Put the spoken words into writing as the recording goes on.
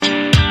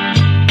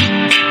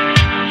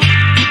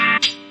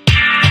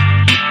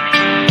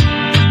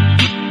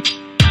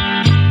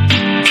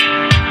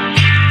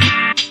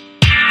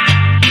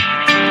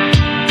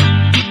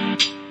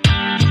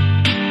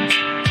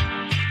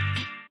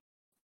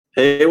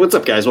Hey, what's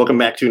up, guys? Welcome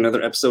back to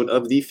another episode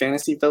of the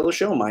Fantasy Fellow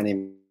Show. My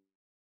name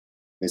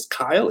is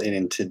Kyle, and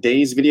in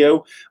today's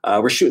video,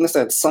 we're shooting this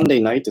at Sunday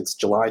night. It's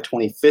July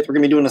 25th. We're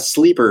going to be doing a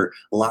sleeper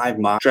live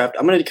mock draft.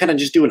 I'm going to kind of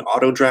just do an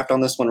auto draft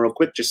on this one real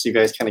quick, just so you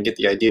guys kind of get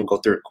the idea. We'll go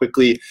through it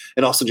quickly.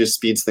 It also just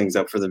speeds things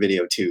up for the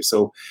video, too.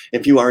 So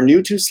if you are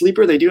new to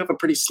Sleeper, they do have a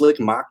pretty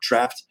slick mock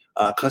draft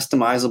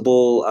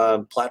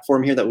customizable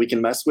platform here that we can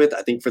mess with.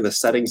 I think for the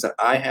settings that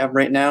I have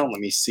right now, let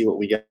me see what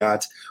we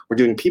got. We're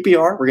doing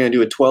PPR. We're going to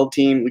do a 12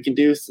 team. We can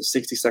do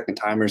 60-second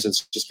timers.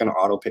 It's just going to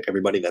auto pick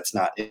everybody that's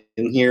not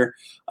in here.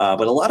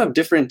 But a lot of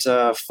different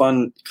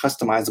fun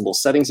customizable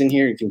settings in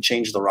here. You can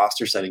change the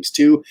roster settings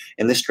too.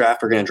 In this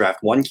draft, we're going to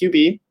draft 1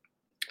 QB,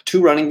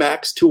 2 running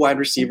backs, 2 wide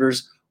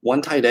receivers,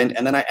 1 tight end,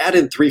 and then I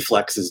added 3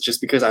 flexes just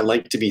because I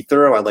like to be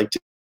thorough. I like to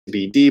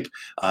be deep.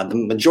 The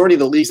majority of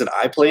the leagues that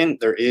I play in,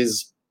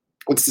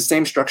 it's the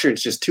same structure.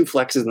 It's just 2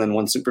 flexes and then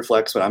 1 super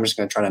flex, but I'm just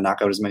going to try to knock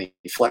out as many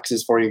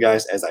flexes for you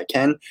guys as I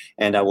can,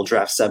 and I will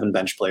draft 7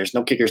 bench players.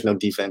 No kickers, no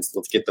defense.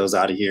 Let's get those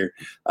out of here.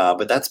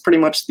 But that's pretty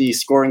much the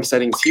scoring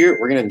settings here.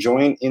 We're going to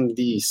join in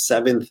the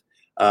 7th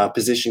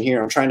position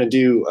here. I'm trying to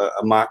do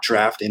a mock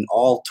draft in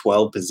all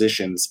 12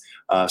 positions,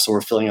 so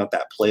we're filling out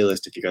that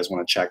playlist if you guys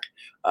want to check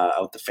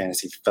out the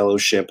Fantasy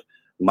Fellowship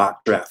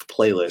mock draft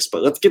playlist.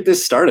 But let's get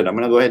this started. I'm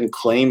going to go ahead and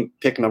claim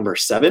pick number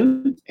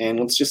 7, and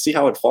let's just see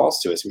how it falls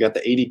to us. We got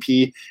the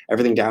ADP,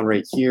 everything down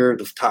right here.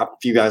 The top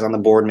few guys on the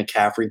board: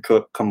 McCaffrey,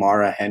 Cook,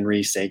 Kamara,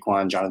 Henry,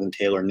 Saquon, Jonathan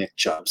Taylor, Nick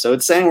Chubb. So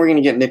it's saying we're going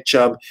to get Nick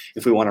Chubb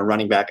if we want a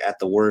running back at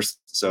the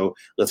worst. So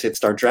let's hit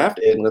start draft,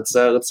 and let's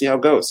see how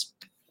it goes.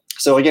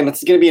 So again,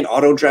 it's going to be an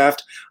auto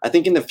draft. I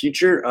think in the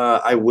future,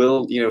 I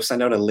will,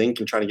 send out a link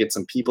and try to get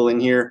some people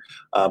in here.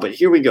 But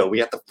here we go. We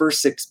got the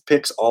first 6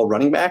 picks, all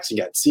running backs. You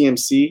got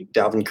CMC,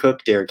 Dalvin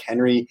Cook, Derrick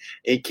Henry,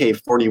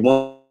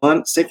 AK-41,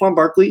 Saquon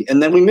Barkley,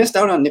 and then we missed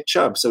out on Nick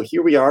Chubb. So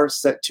here we are,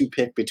 set to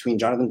pick between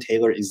Jonathan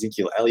Taylor,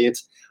 Ezekiel Elliott.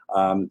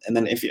 And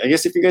then if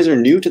you guys are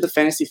new to the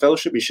Fantasy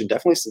Fellowship, you should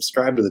definitely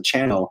subscribe to the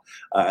channel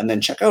and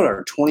then check out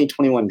our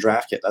 2021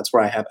 draft kit. That's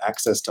where I have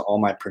access to all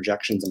my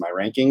projections and my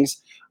rankings.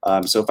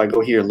 So if I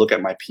go here, look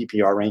at my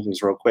PPR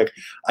rankings real quick,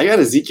 I got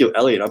Ezekiel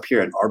Elliott up here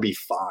at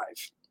RB5,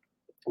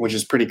 which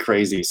is pretty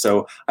crazy.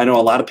 So I know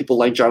a lot of people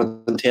like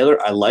Jonathan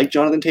Taylor. I like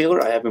Jonathan Taylor.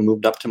 I haven't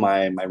moved up to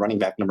my running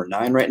back number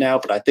 9 right now,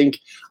 but I think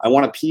I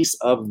want a piece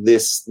of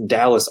this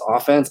Dallas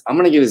offense. I'm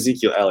going to get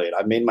Ezekiel Elliott.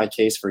 I've made my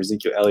case for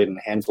Ezekiel Elliott in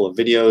a handful of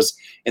videos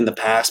in the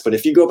past, but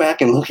if you go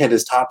back and look at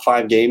his top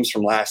 5 games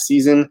from last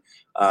season,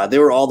 they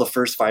were all the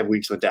first 5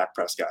 weeks with Dak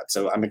Prescott.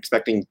 So I'm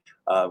expecting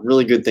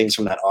really good things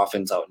from that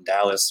offense out in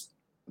Dallas.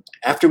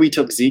 After we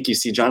took Zeke, you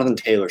see Jonathan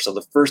Taylor. So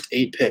the first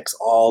 8 picks,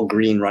 all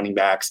green running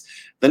backs.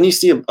 Then you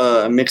see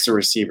a mix of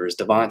receivers: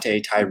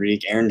 Devontae,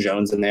 Tyreek, Aaron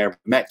Jones in there,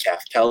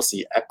 Metcalf,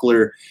 Kelsey,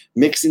 Eckler,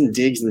 Mixon,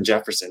 Diggs, and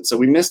Jefferson. So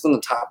we missed on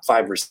the top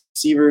 5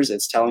 receivers.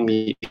 It's telling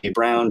me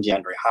Brown,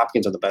 DeAndre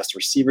Hopkins are the best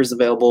receivers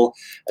available.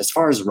 As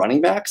far as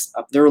running backs,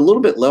 they're a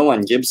little bit low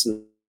on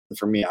Gibson.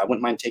 For me, I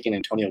wouldn't mind taking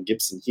Antonio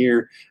Gibson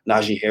here,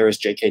 Najee Harris,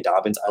 J.K.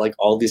 Dobbins. I like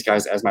all these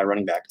guys as my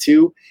running back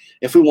too.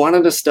 If we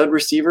wanted a stud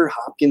receiver,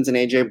 Hopkins and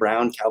A.J.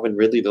 Brown, Calvin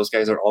Ridley, those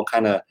guys are all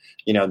kind of,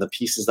 the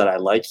pieces that I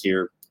like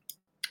here.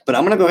 But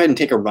I'm going to go ahead and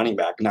take a running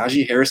back.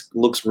 Najee Harris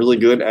looks really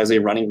good as a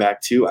running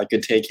back too. I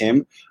could take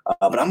him,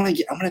 but I'm going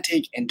to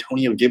take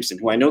Antonio Gibson,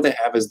 who I know they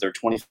have as their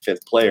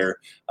 25th player.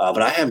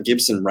 But I have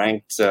Gibson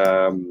ranked.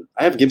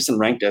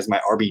 As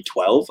my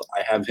RB12.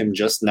 I have him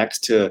just next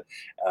to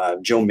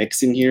Joe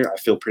Mixon here. I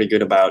feel pretty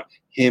good about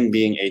him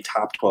being a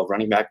top 12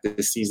 running back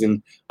this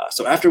season.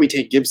 So after we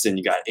take Gibson,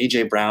 you got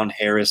A.J. Brown,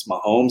 Harris,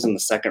 Mahomes in the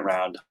 2nd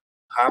round,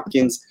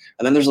 Hopkins,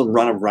 and then there's a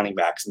run of running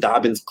backs: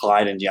 Dobbins,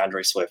 Clyde, and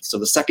DeAndre Swift. So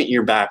the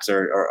second-year backs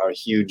are a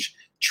huge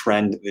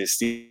trend this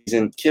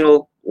season.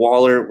 Kittle,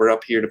 Waller, we're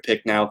up here to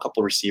pick now, a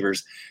couple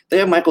receivers. They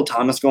have Michael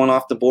Thomas going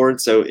off the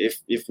board, so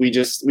if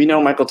we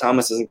know Michael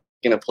Thomas isn't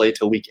going to play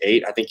till week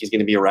 8. I think he's going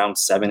to be around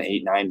 7,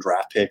 8, 9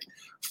 draft pick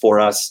for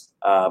us.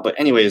 But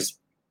anyways,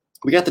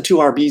 we got the 2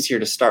 RBs here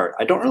to start.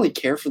 I don't really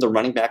care for the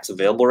running backs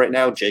available right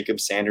now: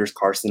 Jacobs, Sanders,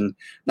 Carson.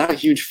 Not a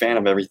huge fan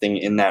of everything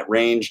in that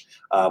range,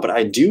 but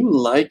I do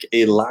like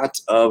a lot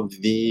of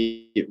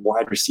the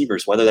wide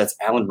receivers, whether that's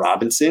Allen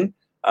Robinson.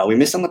 We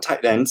missed on the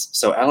tight ends,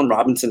 so Allen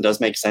Robinson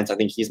does make sense. I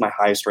think he's my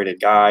highest rated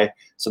guy.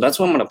 So that's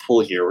what I'm going to pull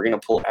here. We're going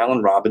to pull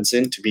Allen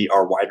Robinson to be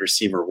our wide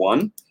receiver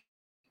 1.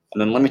 And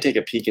then let me take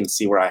a peek and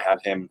see where I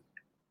have him.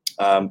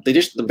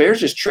 The Bears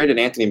just traded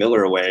Anthony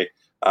Miller away,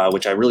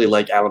 which I really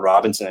like Allen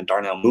Robinson and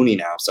Darnell Mooney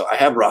now. So I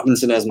have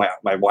Robinson as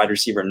my wide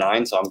receiver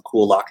 9, so I'm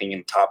cool locking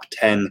in top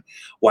 10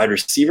 wide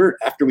receiver.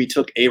 After we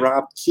took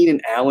A-Rob,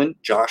 Keenan Allen,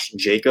 Josh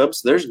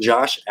Jacobs. There's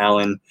Josh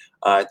Allen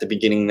at the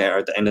beginning there,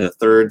 at the end of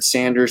the 3rd.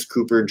 Sanders,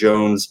 Cooper,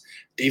 Jones,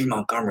 David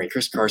Montgomery,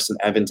 Chris Carson,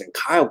 Evans, and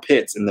Kyle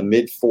Pitts in the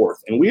mid-4th.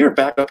 And we are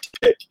back up to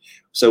pick.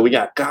 So we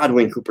got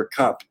Godwin, Cooper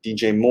Kupp,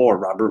 DJ Moore,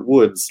 Robert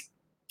Woods.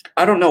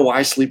 I don't know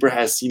why Sleeper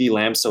has CeeDee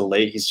Lamb so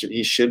late.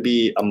 He should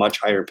be a much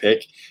higher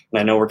pick. And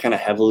I know we're kind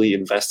of heavily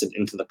invested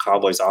into the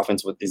Cowboys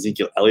offense with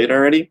Ezekiel Elliott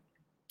already.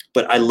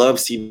 But I love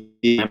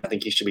CD. I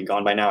think he should be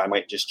gone by now. I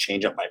might just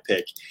change up my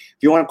pick. If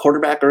you want a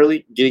quarterback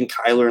early, getting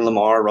Kyler and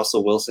Lamar,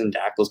 Russell Wilson,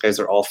 Dak, those guys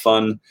are all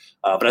fun.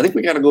 But I think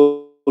we got to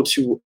go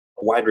to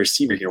a wide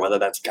receiver here, whether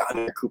that's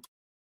Godwin or Cooper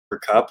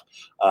Kupp,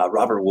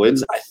 Robert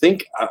Woods. I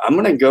think I'm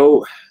going to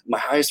go, my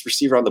highest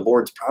receiver on the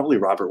board is probably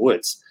Robert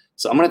Woods.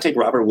 So I'm going to take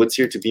Robert Woods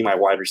here to be my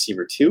wide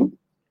receiver 2.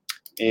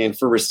 And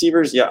for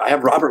receivers, yeah, I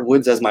have Robert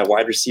Woods as my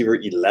wide receiver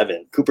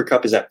 11. Cooper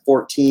Kupp is at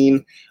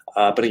 14.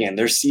 But again,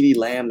 there's CeeDee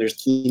Lamb, there's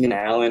Keenan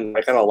Allen.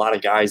 I got a lot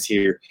of guys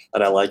here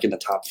that I like in the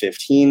top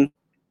 15.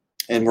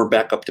 And we're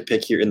back up to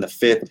pick here in the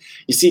 5th.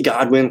 You see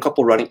Godwin, a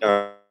couple running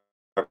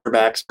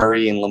quarterbacks,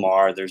 Murray and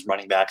Lamar. There's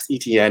running backs,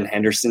 ETN,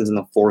 Henderson's in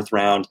the 4th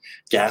round,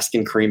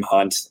 Gaskin, Kareem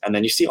Hunt. And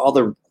then you see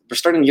we're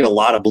starting to get a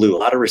lot of blue, a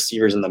lot of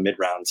receivers in the mid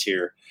rounds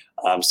here.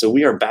 So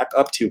we are back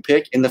up to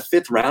pick. In the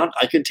 5th round,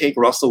 I could take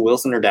Russell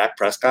Wilson or Dak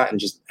Prescott and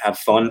just have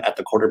fun at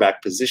the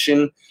quarterback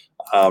position.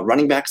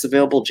 Running backs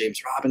available,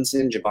 James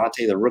Robinson,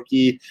 Javonte the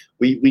rookie.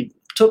 We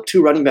took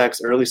 2 running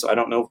backs early, so I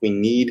don't know if we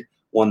need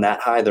one that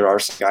high. There are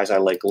some guys I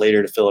like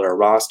later to fill out our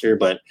roster.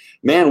 But,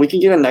 man, we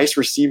can get a nice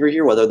receiver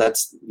here, whether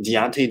that's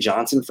Deontay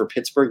Johnson for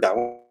Pittsburgh. That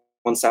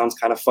one sounds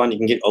kind of fun. You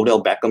can get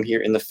Odell Beckham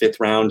here in the 5th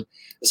round.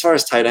 As far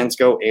as tight ends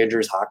go,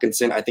 Andrews,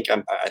 Hawkinson, I think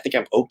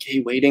I'm okay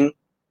waiting.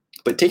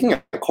 But taking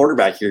a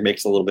quarterback here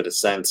makes a little bit of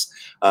sense.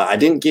 I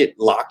didn't get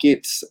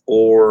Lockett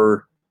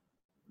or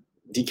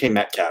DK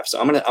Metcalf, so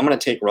I'm gonna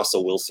take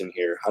Russell Wilson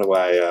here. How do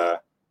I?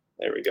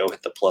 There we go.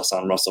 Hit the plus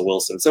on Russell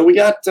Wilson. So we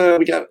got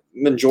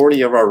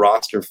majority of our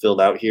roster filled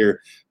out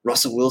here.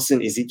 Russell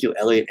Wilson, Ezekiel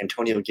Elliott,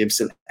 Antonio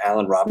Gibson,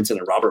 Allen Robinson,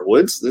 and Robert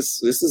Woods.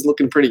 This is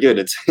looking pretty good.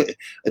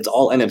 It's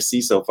all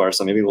NFC so far.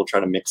 So maybe we'll try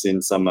to mix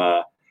in some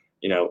a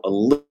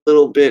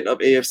little bit of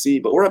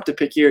AFC. But we're up to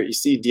pick here. You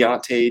see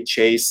Deontay,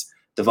 Chase,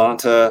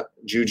 Devonta,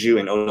 Juju,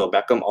 and Odell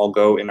Beckham all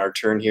go in our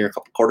turn here. A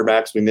couple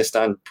quarterbacks we missed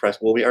on.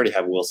 We already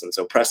have Wilson.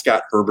 So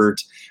Prescott,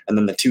 Herbert, and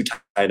then the 2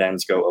 tight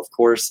ends go, of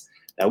course.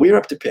 Now we are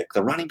up to pick.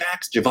 The running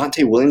backs,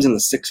 Javonte Williams in the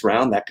 6th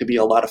round. That could be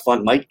a lot of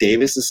fun. Mike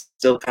Davis is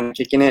still kind of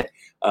kicking it.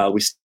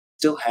 We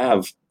still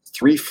have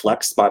 3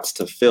 flex spots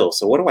to fill.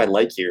 So what do I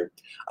like here?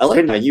 I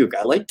like Ayuk.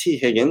 I like T.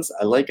 Higgins.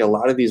 I like a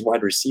lot of these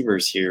wide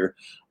receivers here.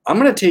 I'm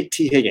going to take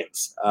T.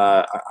 Higgins.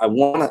 I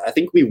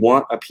think we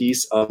want a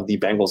piece of the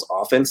Bengals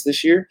offense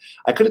this year.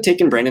 I could have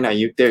taken Brandon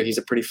Ayuk there. He's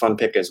a pretty fun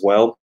pick as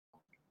well.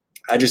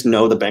 I just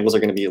know the Bengals are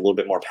going to be a little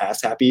bit more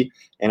pass happy.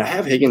 And I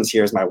have Higgins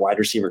here as my wide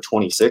receiver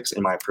 26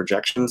 in my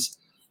projections.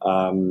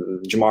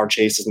 Jamar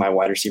Chase is my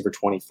wide receiver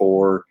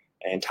 24.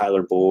 And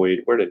Tyler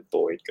Boyd. Where did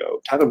Boyd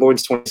go? Tyler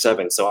Boyd's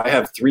 27. So I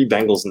have 3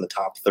 Bengals in the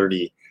top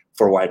 30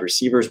 for wide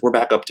receivers. We're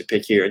back up to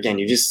pick here. Again,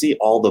 you just see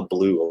all the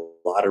blue,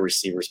 a lot of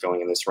receivers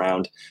going in this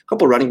round. A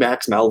couple running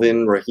backs,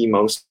 Melvin, Raheem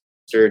Mostert,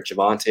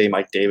 Javonte,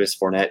 Mike Davis,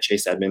 Fournette,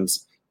 Chase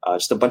Edmonds.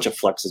 Just a bunch of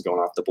flexes going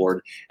off the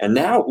board. And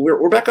now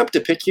we're back up to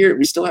pick here.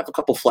 We still have a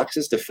couple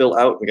flexes to fill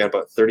out. We got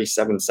about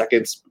 37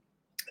 seconds.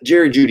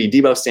 Jerry Jeudy,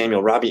 Deebo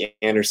Samuel, Robbie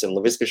Anderson,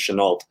 Laviska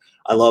Shenault.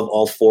 I love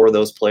all 4 of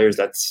those players.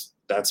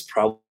 That's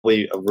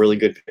probably a really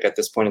good pick at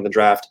this point in the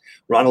draft.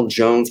 Ronald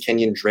Jones,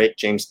 Kenyon Drake,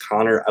 James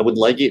Conner. I would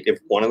like it if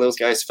one of those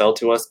guys fell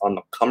to us on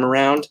the come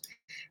around.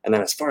 And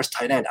then as far as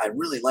tight end, I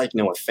really like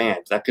Noah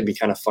Fant. That could be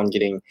kind of fun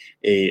getting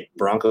a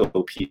Bronco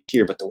pick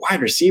here. But the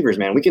wide receivers,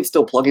 man, we can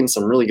still plug in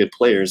some really good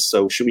players.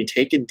 So should we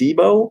take a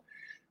Deebo,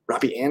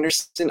 Robbie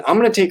Anderson?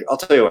 I'll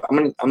tell you what,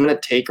 I'm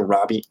gonna take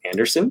Robbie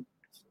Anderson.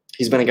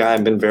 He's been a guy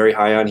I've been very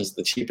high on. He's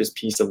the cheapest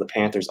piece of the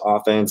Panthers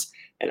offense.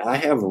 And I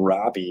have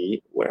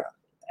Robbie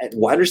at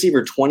wide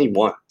receiver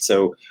 21.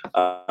 So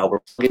we're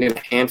getting a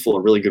handful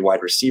of really good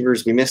wide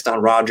receivers. We missed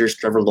on Rodgers,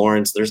 Trevor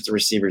Lawrence. There's the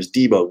receivers,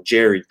 Deebo,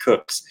 Jerry,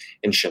 Cooks,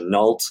 and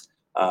Shenault.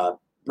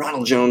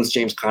 Ronald Jones,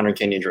 James Conner,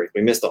 Kenyon Drake.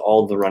 We missed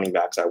all the running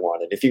backs I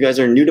wanted. If you guys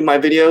are new to my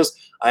videos,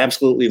 I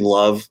absolutely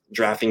love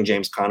drafting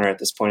James Conner at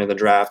this point of the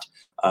draft.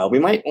 We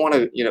might want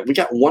to, we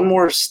got one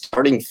more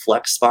starting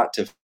flex spot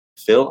to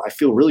fill. I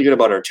feel really good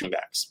about our 2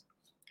 backs.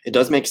 It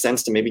does make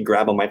sense to maybe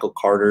grab a Michael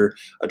Carter,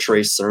 a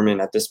Trey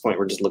Sermon. At this point,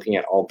 we're just looking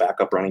at all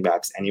backup running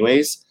backs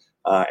anyways.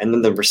 And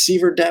then the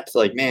receiver depth,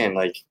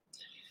 if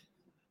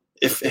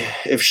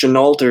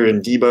Shenault or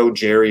Deebo,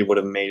 Jerry would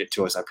have made it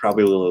to us, I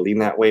probably would have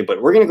leaned that way.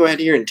 But we're going to go ahead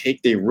here and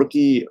take the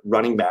rookie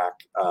running back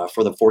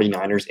for the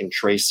 49ers in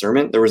Trey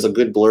Sermon. There was a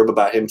good blurb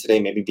about him today,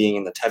 maybe being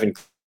in the Tevin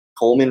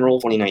Coleman role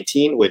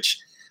 2019, which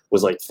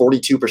was like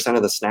 42%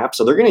 of the snaps.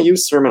 So they're going to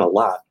use Sermon a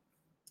lot.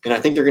 And I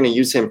think they're going to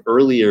use him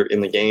earlier in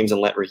the games and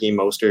let Raheem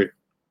Mostert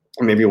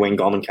or maybe Wayne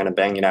Gallman kind of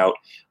bang it out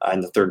in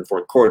the 3rd and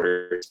 4th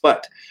quarters.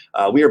 But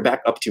we are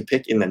back up to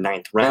pick in the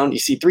 9th round. You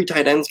see 3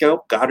 tight ends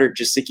go, Goddard,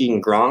 Gesicki,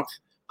 and Gronk.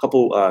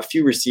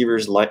 Few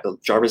receivers like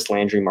Jarvis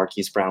Landry,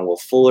 Marquise Brown, Will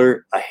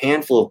Fuller. A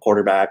handful of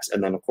quarterbacks.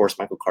 And then, of course,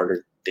 Michael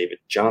Carter, David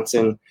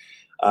Johnson.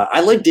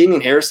 I like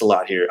Damian Harris a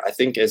lot here. I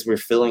think as we're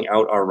filling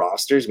out our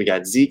rosters, we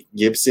got Zeke,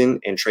 Gibson,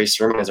 and Trey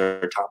Sermon as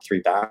our top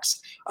 3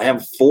 backs. I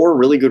have 4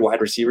 really good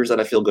wide receivers that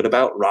I feel good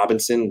about: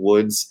 Robinson,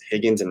 Woods,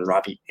 Higgins, and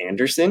Robbie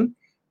Anderson.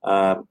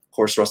 Of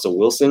course, Russell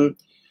Wilson.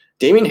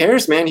 Damien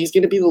Harris, man, he's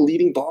going to be the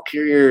leading ball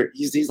carrier.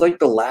 He's like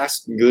the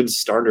last good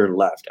starter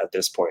left at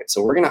this point.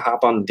 So we're going to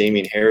hop on the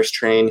Damien Harris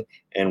train,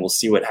 and we'll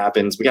see what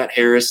happens. We got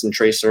Harris and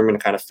Trey Sermon to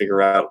kind of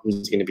figure out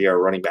who's going to be our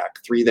running back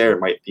 3 there. It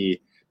might be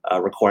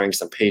requiring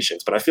some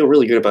patience, but I feel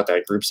really good about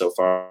that group so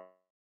far.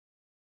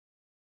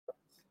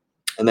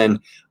 And then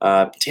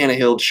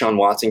Tannehill, Deshaun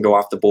Watson go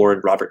off the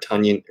board, Robert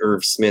Tonyan,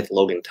 Irv Smith,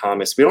 Logan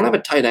Thomas. We don't have a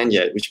tight end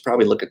yet. We should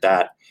probably look at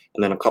that.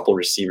 And then a couple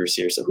receivers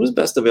here. So who's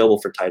best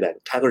available for tight end?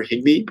 Tyler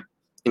Higbee.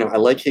 I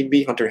like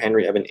Higbee, Hunter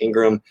Henry, Evan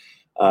Ingram,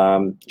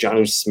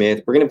 Jonnu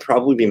Smith. We're going to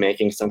probably be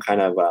making some kind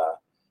of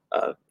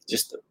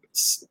just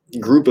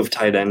group of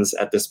tight ends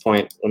at this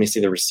point. Let me see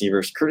the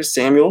receivers. Curtis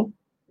Samuel.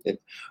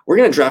 We're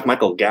going to draft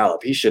Michael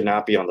Gallup. He should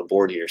not be on the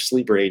board here.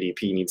 Sleeper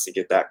ADP needs to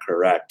get that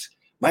correct.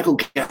 Michael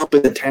Gallup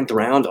in the 10th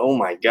round. Oh,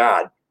 my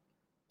God.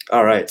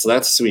 All right, so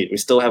that's sweet. We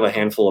still have a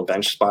handful of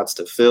bench spots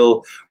to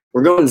fill.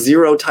 We're going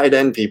 0 tight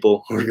end,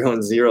 people. We're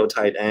going 0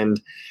 tight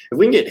end. If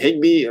we can get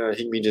Higbee,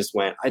 Higbee just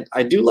went.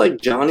 I do like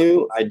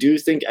Jonnu. I do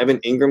think Evan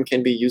Ingram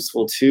can be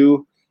useful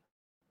too.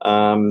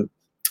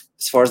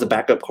 As far as the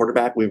backup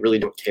quarterback, we really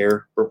don't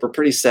care. We're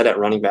pretty set at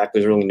running back.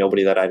 There's really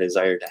nobody that I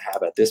desire to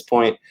have at this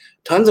point.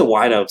 Tons of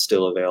wideouts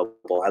still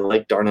available. I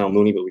like Darnell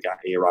Mooney, but we got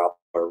A-Rob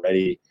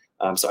already.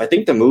 So I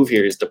think the move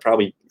here is to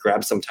probably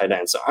grab some tight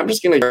ends. So I'm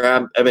just going to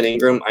grab Evan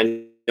Ingram.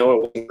 I know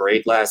it wasn't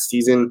great last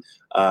season,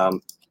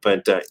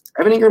 but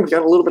Evan Ingram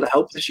got a little bit of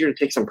help this year to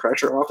take some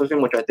pressure off of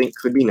him, which I think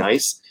could be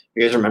nice.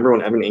 You guys remember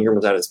when Evan Ingram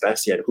was at his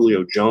best, he had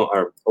Julio Jones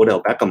or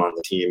Odell Beckham on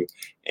the team,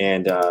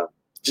 and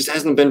just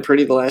hasn't been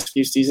pretty the last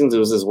few seasons. It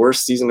was his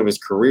worst season of his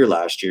career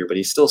last year, but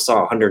he still saw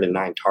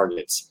 109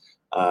 targets.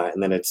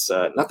 And then it's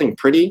nothing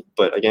pretty,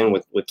 but again,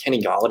 with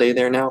Kenny Golladay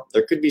there now,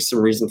 there could be some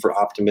reason for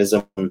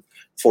optimism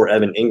for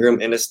Evan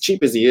Ingram. And as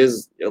cheap as he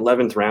is,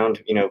 11th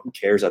round, who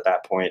cares at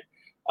that point?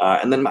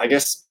 And then I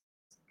guess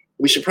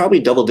we should probably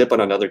double dip on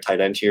another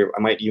tight end here.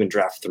 I might even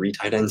draft 3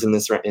 tight ends in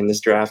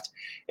this draft.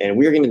 And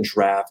we're going to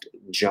draft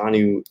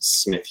Jonnu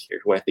Smith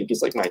here, who I think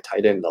is like my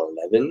tight end 11.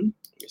 Let me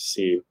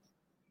see.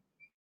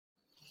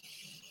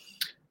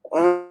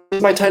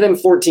 My tight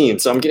end 14,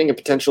 so I'm getting a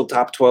potential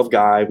top 12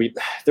 guy.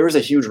 There was a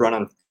huge run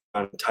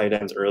on tight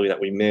ends early that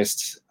we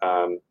missed,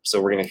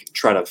 so we're going to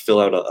try to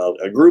fill out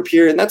a group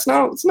here, and it's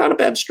not a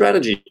bad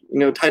strategy.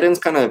 Tight ends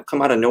kind of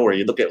come out of nowhere.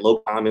 You look at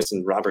Logan Thomas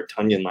and Robert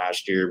Tonyan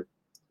last year,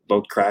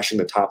 both crashing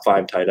the top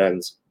 5 tight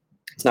ends.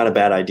 It's not a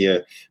bad idea.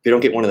 If you don't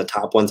get one of the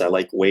top ones, I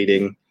like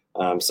waiting,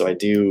 so I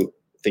do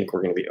think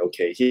we're going to be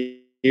okay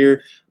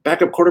here.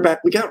 Backup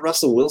quarterback, we got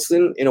Russell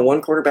Wilson in a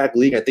 1-quarterback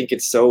league. I think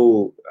it's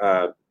so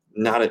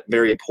not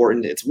very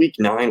important. It's week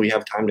 9. We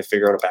have time to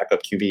figure out a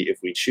backup QB if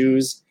we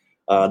choose.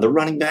 The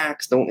running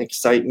backs don't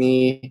excite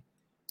me.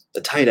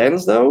 The tight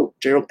ends, though,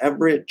 Gerald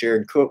Everett,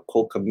 Jared Cook,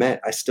 Cole Kmet.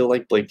 I still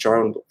like Blake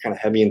Jarwin, kind of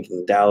heavy into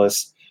the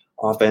Dallas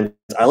offense.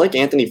 I like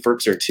Anthony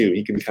Firkser, too.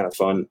 He could be kind of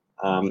fun.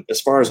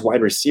 As far as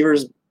wide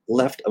receivers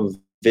left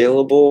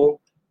available,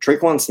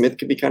 Traquan Smith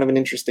could be kind of an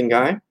interesting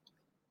guy.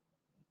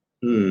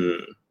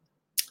 Gun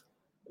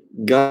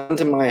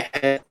to my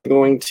head, I'm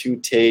going to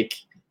take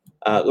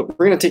we're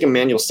going to take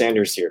Emmanuel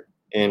Sanders here,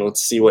 and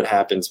let's see what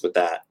happens with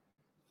that.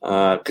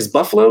 Because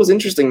Buffalo is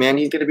interesting, man.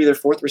 He's going to be their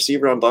 4th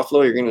receiver on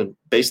Buffalo. You're going to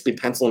basically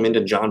pencil him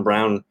into John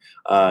Brown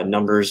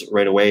numbers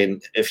right away.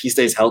 And if he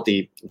stays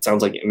healthy, it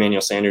sounds like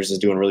Emmanuel Sanders is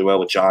doing really well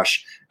with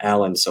Josh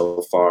Allen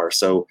so far.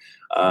 So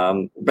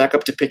back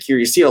up to pick here.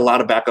 You see a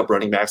lot of backup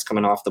running backs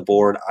coming off the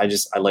board. I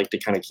like to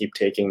kind of keep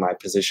taking my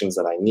positions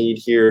that I need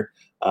here.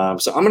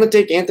 So I'm going to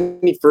take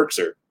Anthony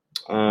Firkser.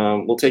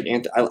 We'll take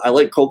I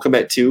like Cole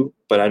Kmet too,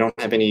 but I don't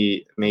have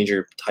any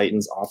major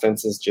Titans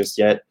offenses just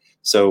yet.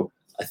 So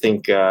I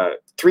think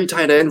 3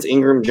 tight ends,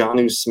 Ingram,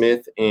 Jonnu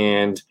Smith,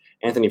 and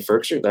Anthony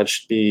Firkser, that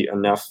should be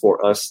enough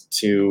for us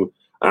to,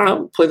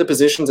 play the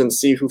positions and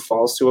see who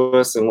falls to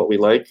us and what we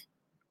like.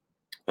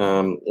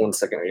 1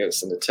 second, I got to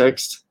send a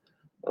text.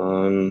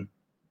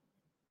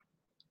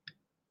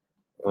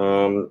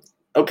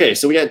 Okay,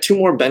 so we got 2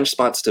 more bench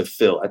spots to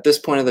fill. At this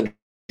point of the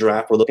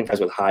draft, we're looking for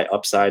guys with high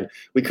upside.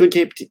 We could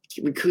keep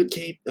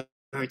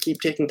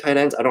taking tight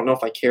ends. I don't know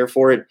if I care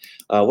for it.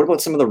 What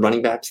about some of the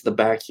running backs at the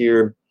back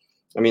here?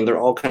 I mean, they're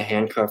all kind of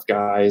handcuffed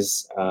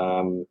guys.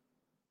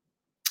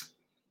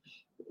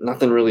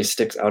 Nothing really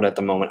sticks out at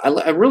the moment.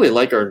 I really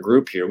like our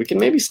group here. We can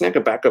maybe snag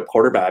a backup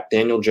quarterback: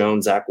 Daniel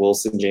Jones, Zach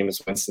Wilson,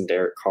 Jameis Winston,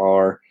 Derek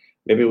Carr.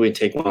 Maybe we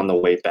take one on the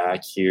way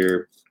back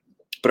here.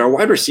 But our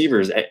wide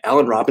receivers,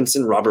 Allen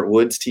Robinson, Robert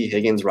Woods, T.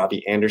 Higgins,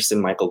 Robbie Anderson,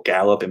 Michael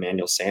Gallup,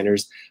 Emmanuel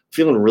Sanders. I'm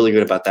feeling really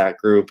good about that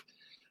group.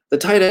 The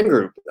tight end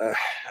group,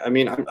 I'm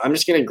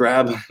just going to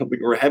grab –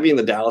 we're heavy in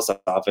the Dallas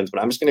offense,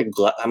 but I'm going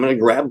to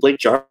grab Blake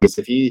Jarvis.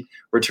 If he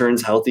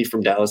returns healthy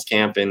from Dallas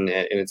camp and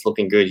it's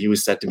looking good, he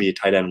was set to be a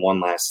tight end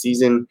 1 last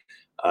season.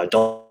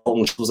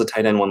 Dalton was a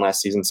tight end 1 last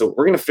season. So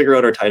we're going to figure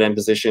out our tight end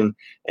position.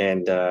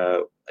 And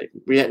now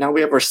we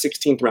have our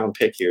 16th round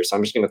pick here, so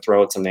I'm just going to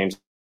throw out some names.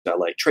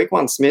 Like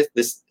Traquan Smith,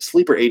 this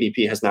sleeper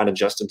ADP has not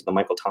adjusted to the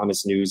Michael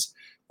Thomas news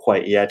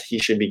quite yet. He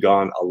should be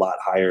gone a lot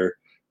higher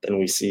than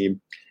we see.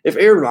 if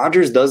Aaron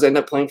Rodgers does end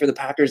up playing for the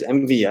Packers,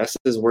 MVS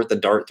is worth a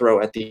dart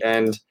throw at the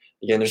end.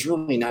 Again, there's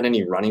really not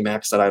any running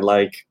backs that I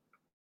like.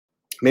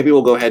 Maybe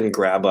we'll go ahead and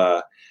grab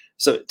a.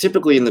 So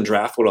typically in the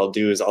draft, what I'll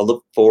do is I'll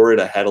look forward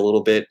ahead a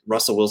little bit.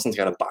 Russell Wilson's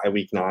got a bye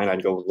week 9.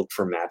 I'd go look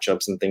for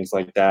matchups and things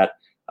like that.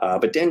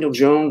 But Daniel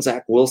Jones,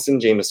 Zach Wilson,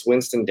 Jameis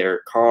Winston,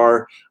 Derek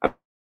Carr. I'm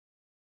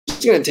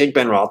just going to take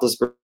Ben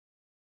Roethlisberger.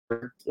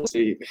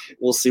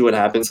 We'll see what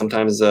happens.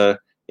 Sometimes, that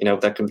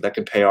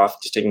could pay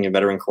off. Just taking a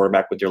veteran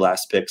quarterback with your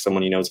last pick,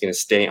 someone you know is going to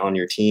stay on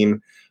your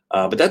team.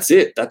 But that's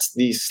it. That's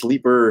the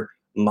sleeper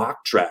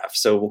mock draft.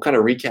 So we'll kind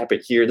of recap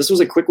it here. This was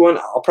a quick one.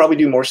 I'll probably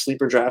do more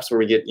sleeper drafts where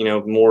we get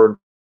more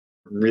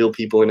real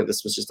people in it.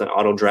 This was just an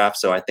auto draft,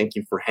 so I thank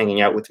you for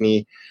hanging out with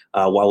me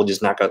while we'll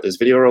just knock out this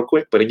video real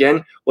quick. But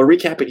again, we'll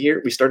recap it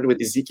here. We started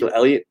with Ezekiel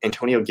Elliott,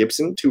 Antonio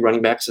Gibson, 2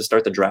 running backs to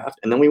start the draft,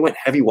 and then we went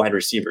heavy wide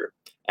receiver.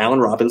 Allen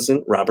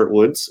Robinson, Robert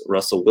Woods,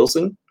 Russell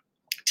Wilson,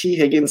 T.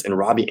 Higgins, and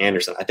Robbie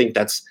Anderson. I think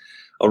that's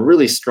a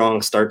really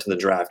strong start to the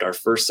draft. Our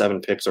first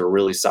 7 picks are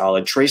really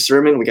solid. Trey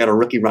Sermon, we got a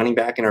rookie running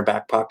back in our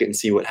back pocket and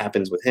see what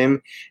happens with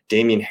him.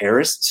 Damian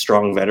Harris,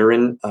 strong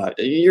veteran.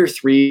 Year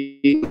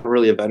 3, not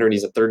really a veteran.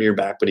 He's a third-year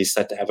back, but he's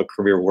set to have a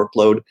career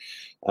workload.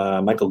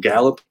 Michael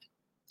Gallup,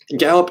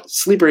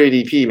 sleeper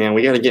ADP, man.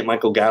 We got to get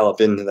Michael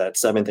Gallup into that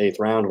 7th, 8th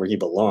round where he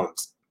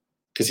belongs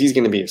because he's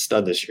going to be a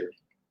stud this year.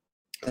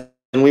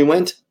 And we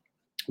went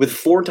with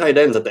 4 tight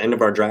ends at the end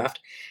of our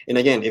draft. And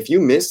again, if you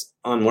miss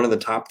on one of the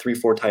top 3,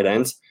 4 tight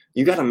ends,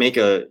 you got to make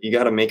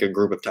a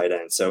group of tight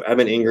ends. So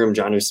Evan Ingram,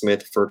 Jonnu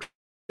Smith,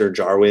 Furter,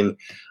 Jarwin.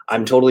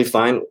 I'm totally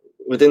fine.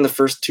 Within the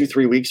first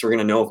 2-3 weeks, we're going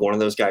to know if one of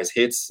those guys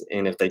hits,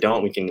 and if they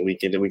don't, we can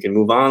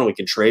move on. We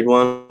can trade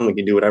one. We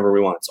can do whatever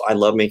we want. So I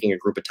love making a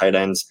group of tight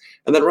ends.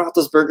 And then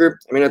Roethlisberger,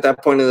 I mean, at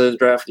that point of the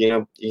draft,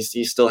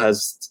 he still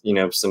has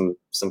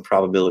some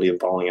probability of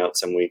balling out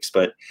some weeks.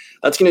 But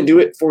that's going to do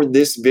it for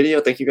this video.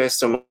 Thank you guys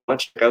so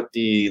much. Check out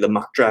the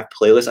mock draft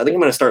playlist. I think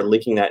I'm going to start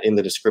linking that in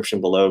the description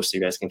below, so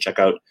you guys can check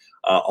out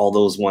all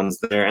those ones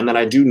there. And then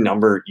I do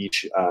number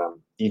each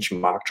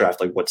mock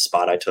draft, like what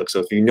spot I took. So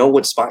if you know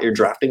what spot you're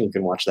drafting, you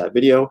can watch that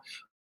video.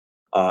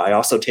 I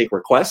also take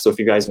requests. So if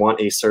you guys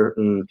want if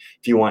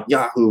you want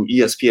Yahoo,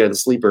 ESPN,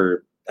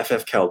 Sleeper,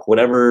 FF Calc,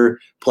 whatever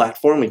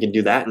platform, we can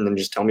do that. And then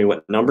just tell me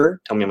what number,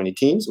 tell me how many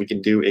teams. We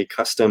can do a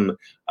custom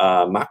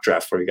mock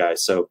draft for you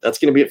guys. So that's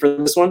going to be it for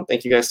this one.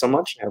 Thank you guys so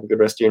much. Have a good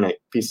rest of your night.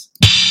 Peace.